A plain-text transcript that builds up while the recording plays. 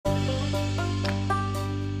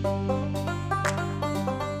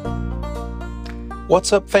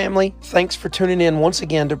What's up, family? Thanks for tuning in once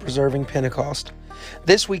again to Preserving Pentecost.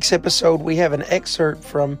 This week's episode, we have an excerpt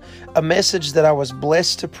from a message that I was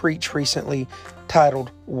blessed to preach recently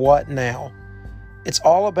titled, What Now? It's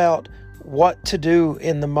all about what to do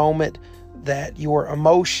in the moment that your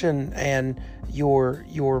emotion and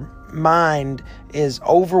your mind is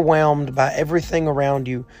overwhelmed by everything around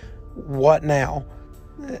you. What now?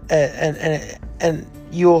 And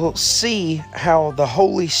you'll see how the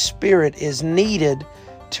Holy Spirit is needed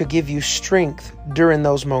to give you strength during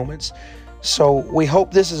those moments. So we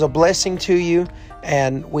hope this is a blessing to you,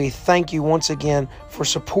 and we thank you once again for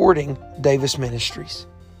supporting Davis Ministries.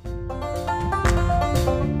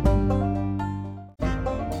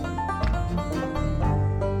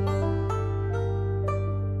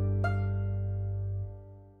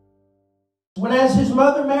 When as his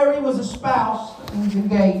mother Mary was espoused and was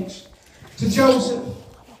engaged to Joseph,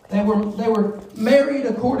 they were married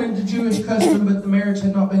according to Jewish custom, but the marriage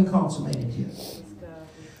had not been consummated yet.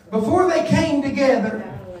 Before they came together,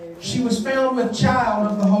 she was found with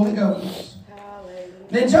child of the Holy Ghost.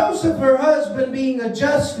 Then Joseph, her husband, being a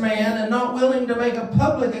just man and not willing to make a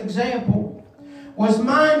public example, was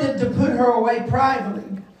minded to put her away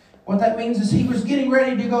privately. What that means is he was getting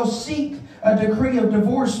ready to go seek a decree of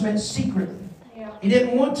divorcement secretly. He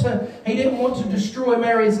didn't want to destroy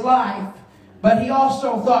Mary's life, but he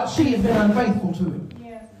also thought she had been unfaithful to him.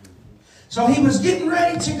 Yeah. So he was getting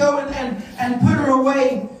ready to go and put her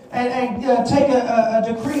away and take a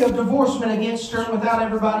decree of divorcement against her without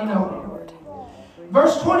everybody knowing.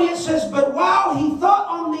 Verse 20, it says, But while he thought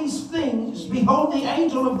on these things, behold, the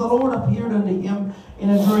angel of the Lord appeared unto him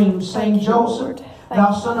in a dream, saying, Joseph,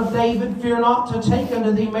 thou son of David, fear not to take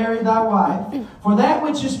unto thee Mary thy wife, for that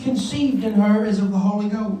which is conceived in her is of the Holy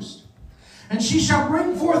Ghost. And she shall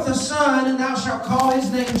bring forth a son, and thou shalt call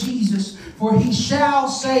his name Jesus, for he shall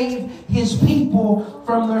save his people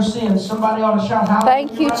from their sins. Somebody ought to shout hallelujah.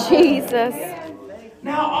 Thank you, Jesus.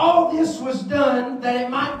 Now all this was done that it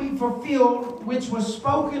might be fulfilled, which was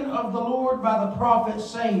spoken of the Lord by the prophet,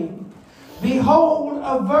 saying, Behold,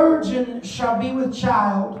 a virgin shall be with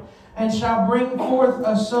child, and shall bring forth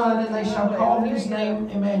a son, and they shall call his name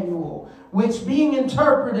Emmanuel, which being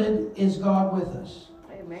interpreted is God with us.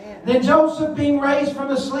 Amen. Then Joseph, being raised from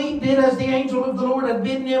the sleep, did as the angel of the Lord had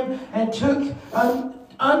bidden him, and took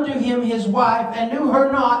unto him his wife, and knew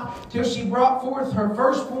her not, till she brought forth her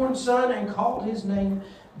firstborn son, and called his name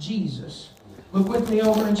Jesus. Look with me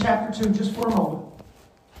over in chapter 2 just for a moment.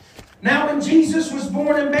 Now when Jesus was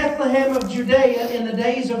born in Bethlehem of Judea in the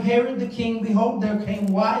days of Herod the king, behold, there came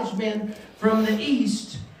wise men from the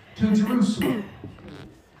east to Jerusalem,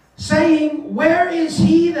 saying, Where is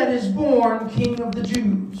he that is born King of the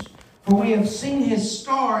Jews? For we have seen his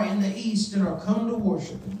star in the east and are come to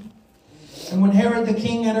worship him. And when Herod the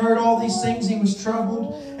king had heard all these things, he was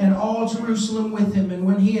troubled, and all Jerusalem with him. And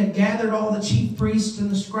when he had gathered all the chief priests and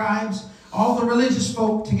the scribes, all the religious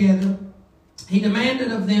folk together, he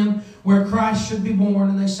demanded of them where Christ should be born.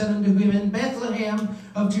 And they said unto him, In Bethlehem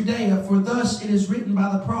of Judea, for thus it is written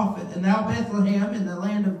by the prophet, And thou, Bethlehem, in the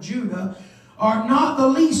land of Judah, art not the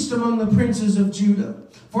least among the princes of Judah.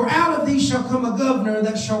 For out of thee shall come a governor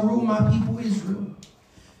that shall rule my people Israel.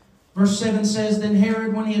 Verse 7 says, Then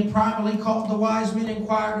Herod, when he had privately called the wise men,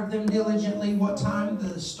 inquired of them diligently what time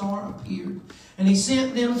the star appeared. And he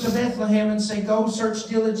sent them to Bethlehem and said, Go search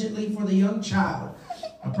diligently for the young child.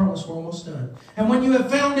 I promise we're almost done. And when you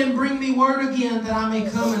have found him, bring me word again, that I may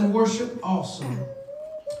come and worship also.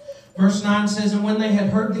 Verse 9 says, And when they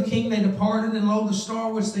had heard the king, they departed, and lo, the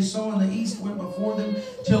star which they saw in the east went before them,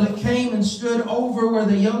 till it came and stood over where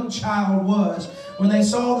the young child was. When they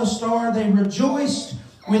saw the star, they rejoiced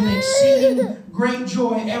with exceeding great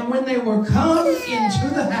joy. And when they were come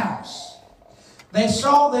into the house, they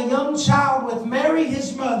saw the young child with Mary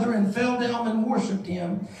his mother, and fell down and worshipped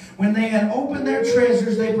him. When they had opened their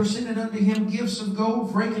treasures, they presented unto him gifts of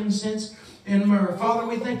gold, frankincense, and myrrh. Father,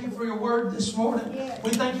 we thank you for your word this morning. We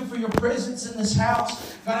thank you for your presence in this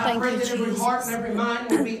house. God, I pray that every heart and every mind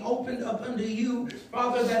would be opened up unto you.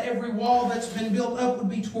 Father, that every wall that's been built up would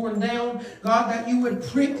be torn down. God, that you would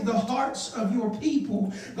prick the hearts of your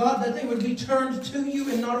people. God, that they would be turned to you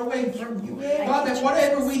and not away from you. God, that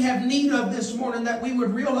whatever we have need of this morning, that we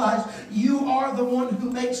would realize you are the one who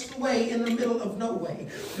makes the way in the middle of no way.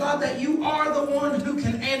 God, that you are the one who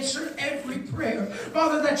can answer every prayer.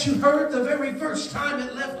 Father, that you heard the very first time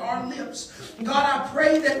it left our lips. God, I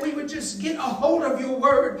pray that we would just get a hold of your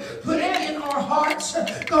word, put it in our hearts,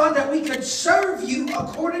 God, that we could serve you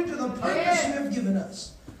according to the purpose you have given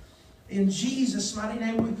us. In Jesus' mighty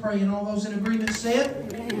name we pray. And all those in agreement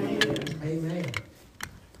said, Amen. Amen.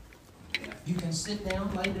 You can sit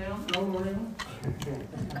down, lay down, roll around.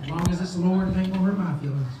 As long as it's the Lord, it ain't gonna hurt my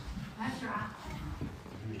feelings. That's right.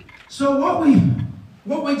 So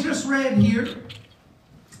what we just read here,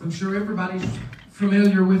 I'm sure everybody's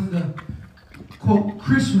familiar with the quote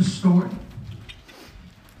Christmas story.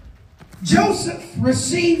 Joseph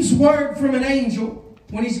receives word from an angel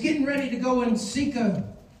when he's getting ready to go and seek a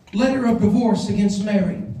letter of divorce against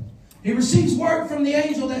Mary. He receives word from the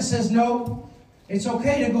angel that says, no, it's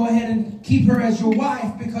okay to go ahead and keep her as your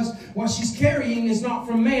wife because what she's carrying is not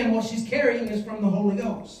from man. What she's carrying is from the Holy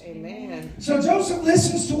Ghost. Amen. So Joseph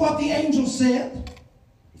listens to what the angel said.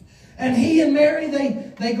 And he and Mary,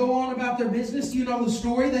 they go on about their business. You know the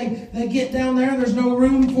story. They get down there. There's no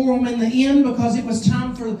room for them in the inn because it was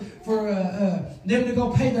time for them to go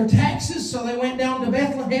pay their taxes. So they went down to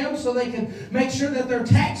Bethlehem so they could make sure that their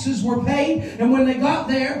taxes were paid. And when they got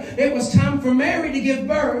there, it was time for Mary to give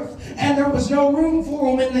birth. And there was no room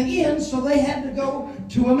for them in the inn, so they had to go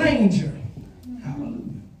to a manger.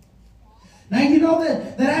 Now, you know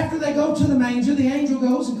that after they go to the manger, the angel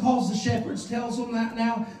goes and calls the shepherds, tells them that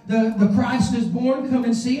now the Christ is born. Come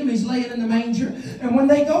and see him. He's laying in the manger. And when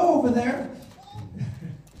they go over there,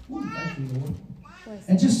 thank you, Lord.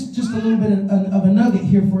 And just a little bit of a nugget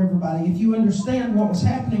here for everybody. If you understand what was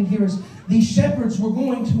happening here is these shepherds were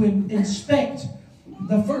going to inspect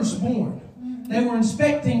the firstborn. They were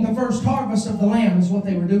inspecting the first harvest of the lamb is what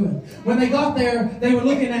they were doing. When they got there, they were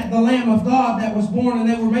looking at the Lamb of God that was born, and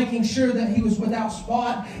they were making sure that he was without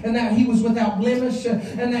spot and that he was without blemish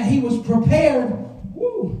and that he was prepared.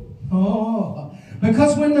 Woo. Oh.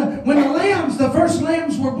 Because when the first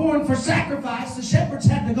lambs were born for sacrifice, the shepherds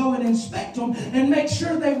had to go and inspect them and make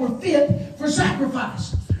sure they were fit for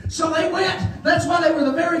sacrifice. So they went, that's why they were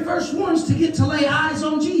the very first ones to get to lay eyes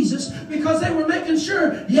on Jesus, because they were making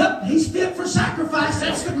sure, yep, he's fit for sacrifice.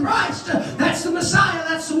 That's the Christ. That's the Messiah.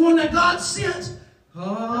 That's the one that God sent.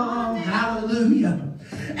 Oh, hallelujah.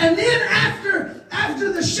 And then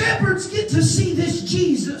after the shepherds get to see this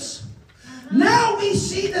Jesus, now we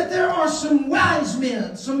see that there are some wise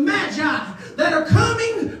men, some magi, that are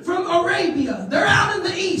coming from Arabia. They're out in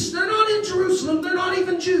the east. They're not in Jerusalem. They're not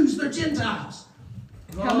even Jews. They're Gentiles.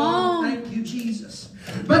 Come on. Thank you, Jesus.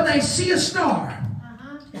 But they see a star.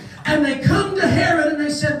 And they come to Herod and they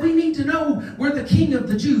said, we need to know where the king of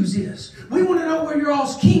the Jews is. We want to know where your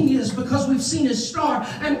all's king is because we've seen his star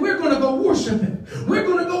and we're going to go worship him. We're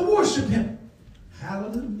going to go worship him.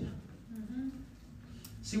 Hallelujah.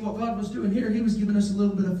 See what God was doing here? He was giving us a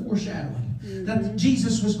little bit of foreshadowing. That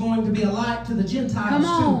Jesus was going to be a light to the Gentiles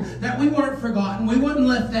too. That we weren't forgotten. We weren't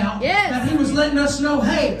left out. Yes. That he was letting us know,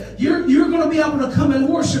 hey, you're going to be able to come and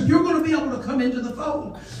worship. You're going to be able to come into the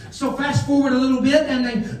fold. So fast forward a little bit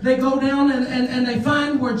and they go down and they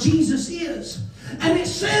find where Jesus is. And it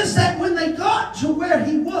says that when they got to where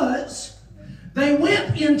he was, they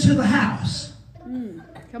went into the house.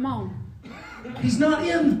 Come on. He's not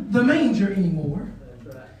in the manger anymore.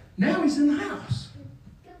 Now he's in the house.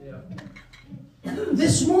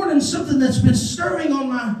 This morning, something that's been stirring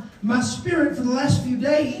on my spirit for the last few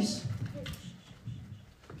days.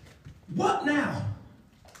 What now?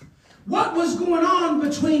 What was going on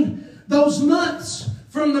between those months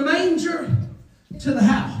from the manger to the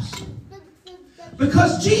house?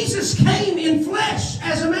 Because Jesus came in flesh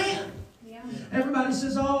as a man. Everybody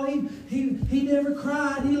says, oh, he never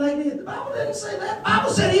cried. He laid it. The Bible didn't say that. The Bible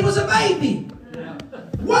said he was a baby.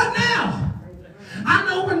 What now? I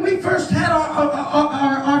know when we first had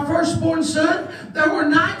our firstborn son, there were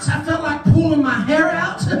nights I felt like pulling my hair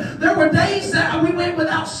out. There were days that we went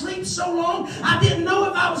without sleep so long, I didn't know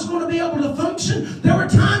if I was going to be able to function. There were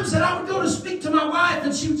times that I would go to speak to my wife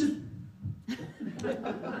and she would just...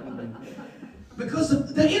 because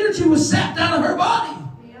the energy was sapped out of her body.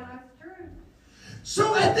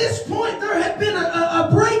 So at this point, there had been a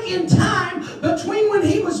break in time between when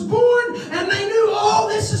he was born and they knew, oh,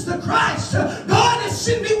 this is the Christ. God has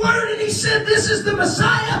sent me word and he said, this is the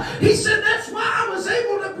Messiah. He said, that's why I was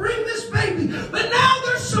able to bring this baby. But now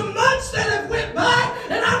there's some months that have went by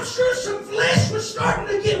and I'm sure some flesh was starting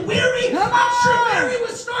to get weary. I'm sure Mary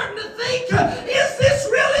was starting to think, is this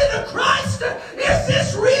really the Christ? Is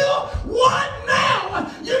this real? What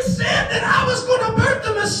now? You said that I was going to birth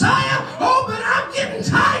the Messiah. Oh, but I'm getting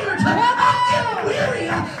tired. I'm getting weary.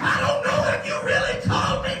 I don't know if you really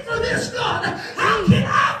called me for this, God. How can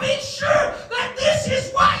I be sure that this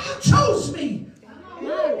is why you chose me?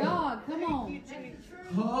 My God, come on.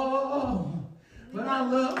 Oh, but I I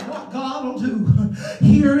love what God will do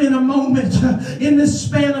here in a moment, in this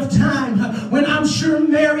span of time, when I'm sure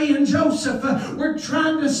Mary and Joseph were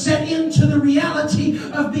trying to set into the reality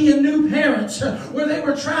of being new parents, where they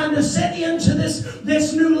were trying to set into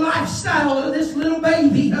this new lifestyle of this little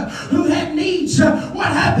baby who had needs. What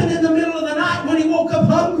happened in the middle of the night when he woke up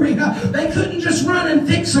hungry? They couldn't just run and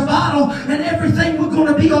fix a bottle and everything was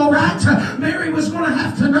going to be all right. Mary was going to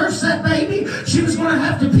have to nurse that baby. She was going to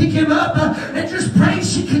have to pick him up and just pray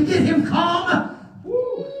she could get him calm.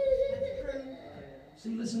 Woo.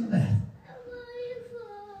 See, listen to that.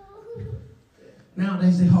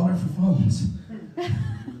 Nowadays they holler for phones. But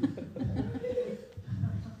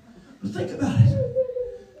think about it.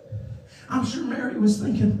 I'm sure Mary was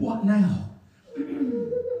thinking, what now?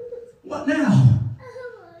 What now?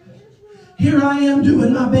 Here I am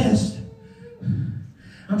doing my best.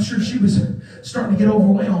 I'm sure she was starting to get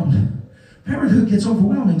overwhelmed. Parenthood gets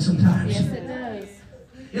overwhelming sometimes. Yes, it does.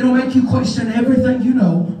 It'll make you question everything you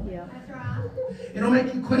know. Yeah. It'll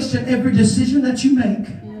make you question every decision that you make.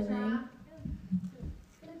 Mm-hmm.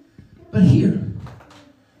 But here,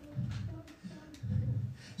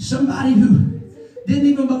 somebody who didn't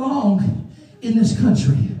even belong in this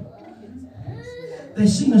country, they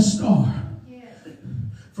seen a star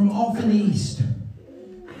from off in the east,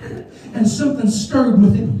 and something stirred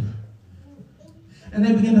within them. And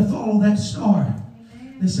they began to follow that star.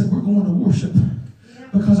 They said, we're going to worship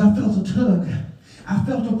because I felt a tug. I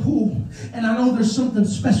felt a pull. And I know there's something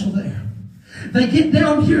special there. They get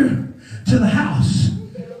down here to the house.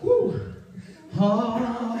 Woo. Oh,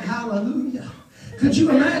 hallelujah. Could you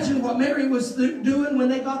imagine what Mary was doing when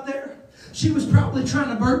they got there? She was probably trying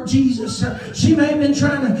to burp Jesus. She may have been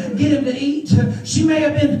trying to get him to eat. She may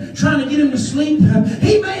have been trying to get him to sleep.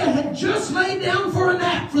 He may have had just laid down for a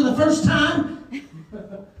nap for the first time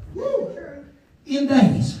in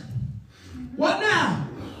days. What now?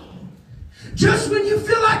 Just when you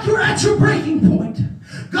feel like you're at your breaking point,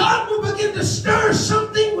 God will begin to stir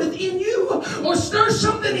something within you or stir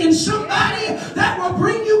something in somebody that will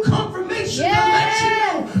bring you confirmation to let you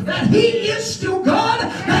know that He is still God,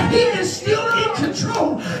 that He is still in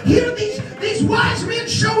control. Here these wise men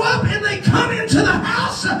show up and they come into the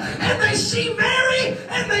house and they see Mary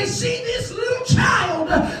and they see this little child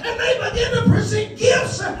and they begin to present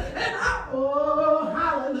gifts oh,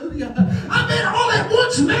 hallelujah. I bet all at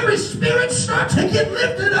once Mary's spirit starts to get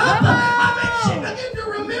lifted up. I bet she began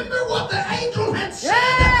to remember what the angel had said.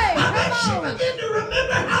 I bet she began to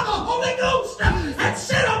remember how the Holy Ghost had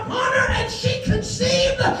set upon her and she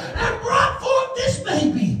conceived and brought forth this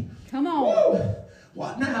baby. Come on. Woo.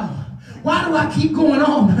 What now? Why do I keep going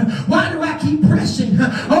on? Why do I keep pressing?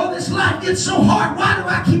 Oh, this life gets so hard. Why do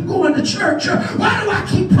I keep going to church? Why do I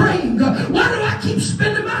keep praying? Why do I keep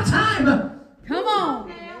spending my time? Come on.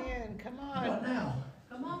 Man, come on. What now?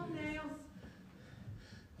 Come on now.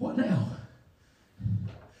 What now?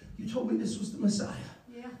 You told me this was the Messiah.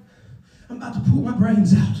 Yeah. I'm about to pull my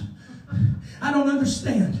brains out. I don't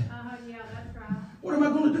understand. Yeah, that's right. What am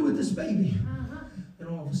I going to do with this baby? Then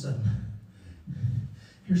all of a sudden,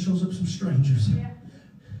 here shows up some strangers. Yeah.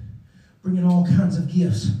 Bringing all kinds of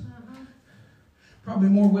gifts. Probably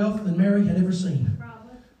more wealth than Mary had ever seen.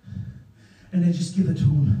 Probably. And they just give it to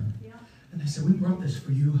him. Yeah. And they said, we brought this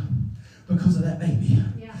for you because of that baby.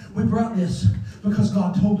 Yeah. We brought this because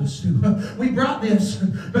God told us to. We brought this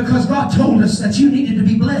because God told us that you needed to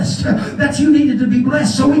be blessed. That you needed to be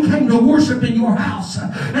blessed. So we came to worship in your house.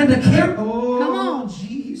 And to carry... Oh, come on.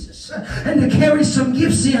 Jesus. And to carry some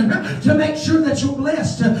gifts in to make sure that you're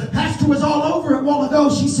blessed. Pastor was all over it a while ago.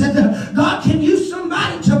 She said, God can use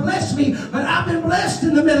somebody to bless me. But I've been blessed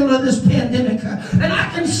in the middle of this pandemic. And I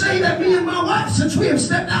can say that me and my wife, since we have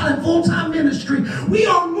stepped out in full-time ministry, we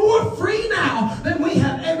are more free now than we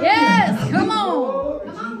have ever been. Come on.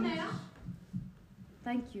 Come on now.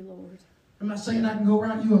 Thank you, Lord. I'm not saying I can go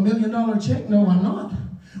write you $1 million check. No, I'm not.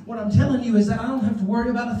 What I'm telling you is that I don't have to worry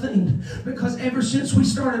about a thing. Because ever since we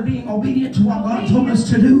started being obedient to what God told us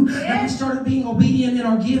to do, and we started being obedient in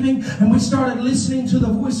our giving, and we started listening to the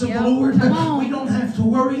voice of the Lord, we don't have to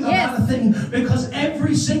worry about a thing. Because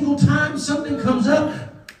every single time something comes up,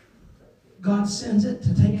 God sends it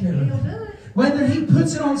to take care of it. Whether He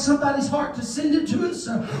puts it on somebody's heart to send it to us,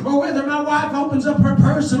 or whether my wife opens up her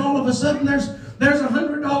purse and all of a sudden there's a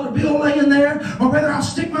 $100 bill laying there, or whether I'll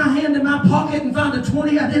stick my hand in my pocket and find a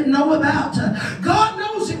 20 I didn't know about. God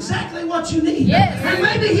knows exactly what you need. And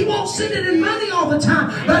maybe He won't send it in money all the time,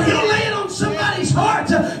 but He'll lay it on somebody's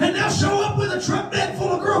heart and they'll show up with a truck bed full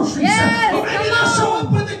of groceries. Or maybe they'll show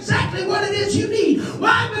up with exactly what it is you need.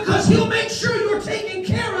 Why? Because He'll make sure you're taken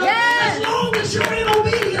care of as long as you're in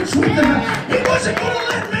obedience with Him. He wasn't going to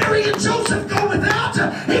let Mary and Joseph go without.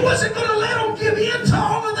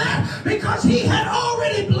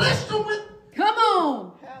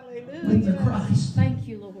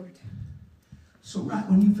 So right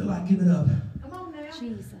when you feel like giving up, Come on now.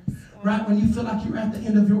 Jesus. right when you feel like you're at the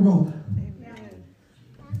end of your rope,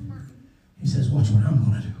 he says, watch what I'm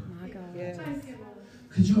going to do. My God. Thank you, Lord.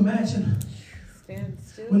 Could you imagine Stand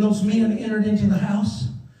still. when those men entered into the house?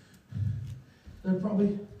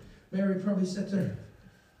 Mary probably sat there.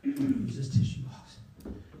 Use this tissue box.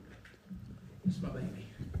 It's my baby.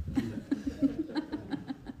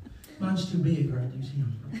 Mine's too big, or I'd use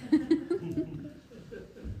him.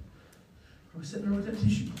 Probably sitting there with that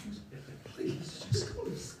tissue box. Please, just go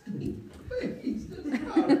to sleep. Please, just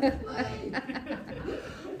go to sleep.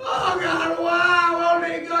 Oh, God, why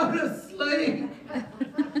won't he go to sleep?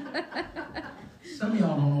 Some of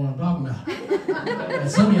y'all don't know what I'm talking about.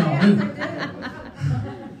 And some of y'all do.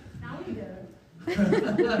 Now we do. I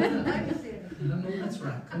know that's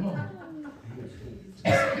right. Come on.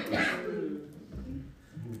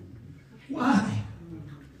 Why?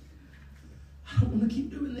 I don't want to keep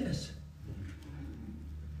doing this.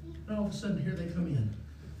 And all of a sudden, here they come in.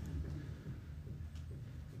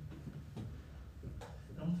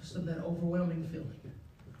 And all of a sudden, that overwhelming feeling,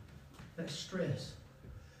 that stress,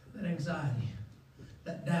 that anxiety,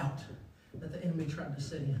 that doubt that the enemy tried to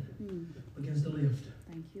set in begins to lift.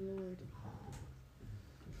 Thank you, Lord.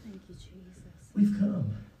 Thank you, Jesus. We've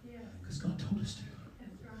come Yeah, because God told us to.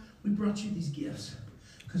 that's right. We brought you these gifts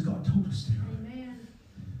because God told us to. Amen.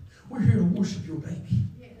 We're here to worship your baby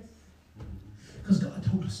Yes. because God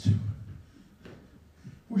told us to.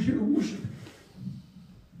 We're here to worship Him.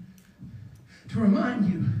 To remind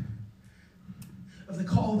you of the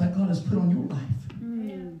call that God has put on your life.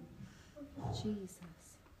 Jesus.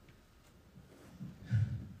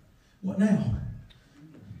 What now?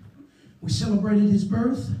 We celebrated His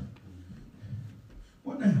birth.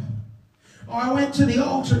 What now? Oh, I went to the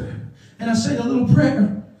altar and I said a little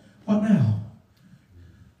prayer. What now?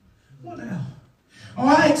 What now? Oh,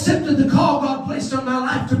 I accepted the call God placed on my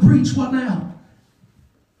life to preach. What now?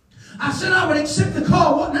 I said I would accept the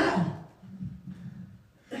call. What now?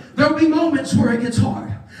 There'll be moments where it gets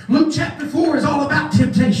hard. Luke chapter 4 is all about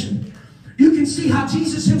temptation. You can see how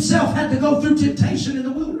Jesus himself had to go through temptation in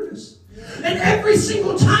the wilderness. And every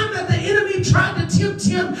single time that the enemy tried to tempt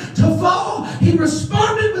him to fall, he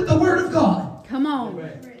responded with the word of God. Come on.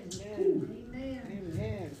 Amen.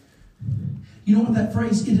 You know what that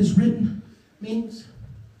phrase, "it is written," means?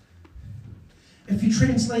 If you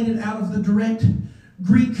translate it out of the direct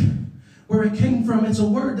Greek where it came from, it's a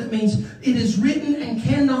word that means it is written and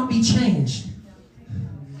cannot be changed.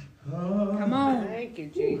 Come on. Thank you,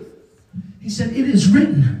 Jesus. He said, it is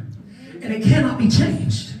written and it cannot be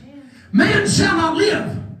changed. Man shall not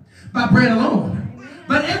live by bread alone,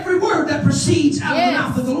 but every word that proceeds out of the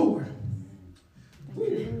mouth of the Lord.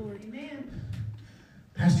 Amen.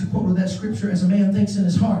 Pastor quoted that scripture, as a man thinks in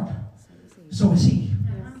his heart, so is he.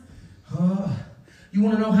 You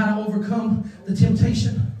want to know how to overcome the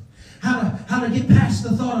temptation? How to get past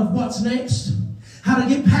the thought of what's next? How to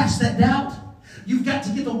get past that doubt? You've got to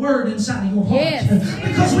get the word inside of your heart. Yes.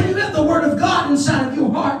 Because when you have the word of God inside of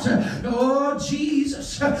your heart, oh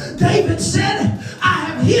Jesus, David said, I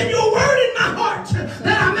have hid your word in my heart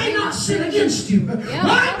that I may not sin against you.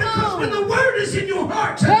 Why? Because when the word is in your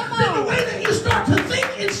heart, then the way that you start to think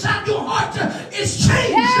inside your heart is changed.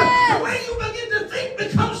 Yes. The way you begin to think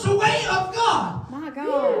becomes the way of God. My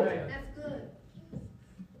God. That's good.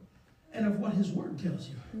 And of what his word tells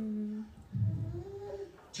you.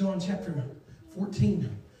 John chapter 14,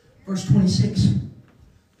 verse 26.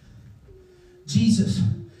 Jesus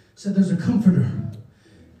said there's a comforter.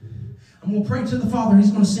 I'm going to pray to the Father.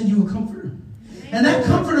 He's going to send you a comforter. And that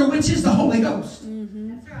comforter, which is the Holy Ghost,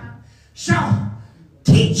 That's right. shall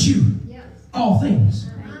teach you Yes. all things.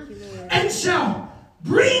 Thank you, Lord. And shall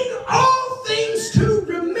bring all things to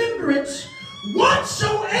remembrance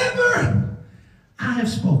whatsoever I have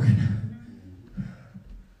spoken.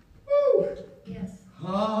 Woo. Yes.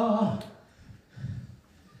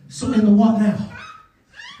 So in the what now?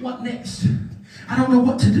 What next? I don't know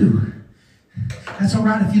what to do. That's all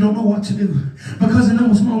right if you don't know what to do. Because in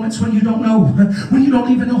those moments when you don't know, when you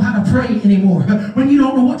don't even know how to pray anymore, when you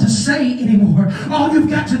don't know what to say anymore, all you've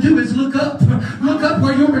got to do is look up. Look up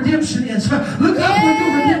where your redemption is. Look up where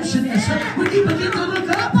your redemption is. When you begin to look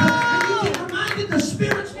up and you get reminded the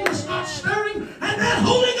Spirit's going to start stirring, and that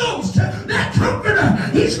Holy Ghost, that Comforter,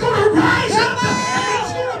 He's going to rise up and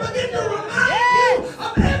He's going to begin to remind you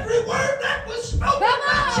of every word that was spoken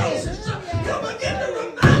by Jesus. He'll begin to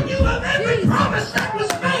remind you of every promise that was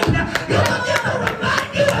made. He'll begin to remind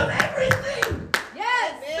you of everything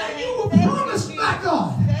that you were promised by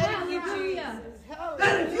God. Thank you, Jesus.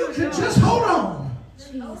 That if you could just hold on.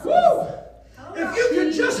 Woo! If you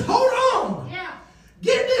could just hold on. Yeah.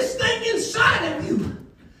 Get this thing inside of you.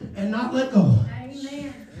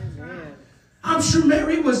 I'm sure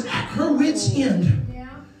Mary was at her wit's end. Yeah.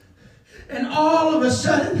 And all of a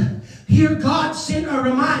sudden, here God sent a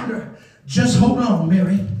reminder. Just hold on,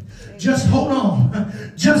 Mary. Just hold on.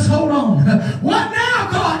 Just hold on. What now,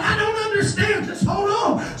 God? I don't understand. Just hold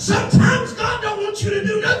on. Sometimes God don't want you to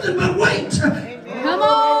do nothing but wait. Come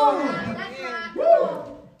on. That's right. Woo.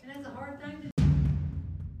 And that's a hard thing to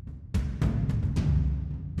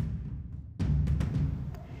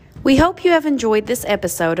We hope you have enjoyed this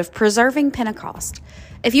episode of Preserving Pentecost.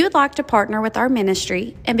 If you would like to partner with our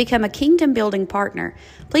ministry and become a kingdom building partner,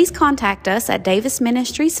 please contact us at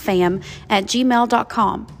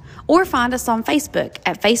davisministriesfam@gmail.com or find us on Facebook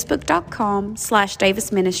at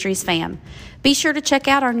facebook.com/davisministriesfam. Be sure to check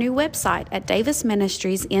out our new website at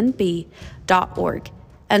davisministriesnb.org.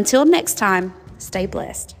 Until next time, stay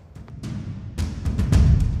blessed.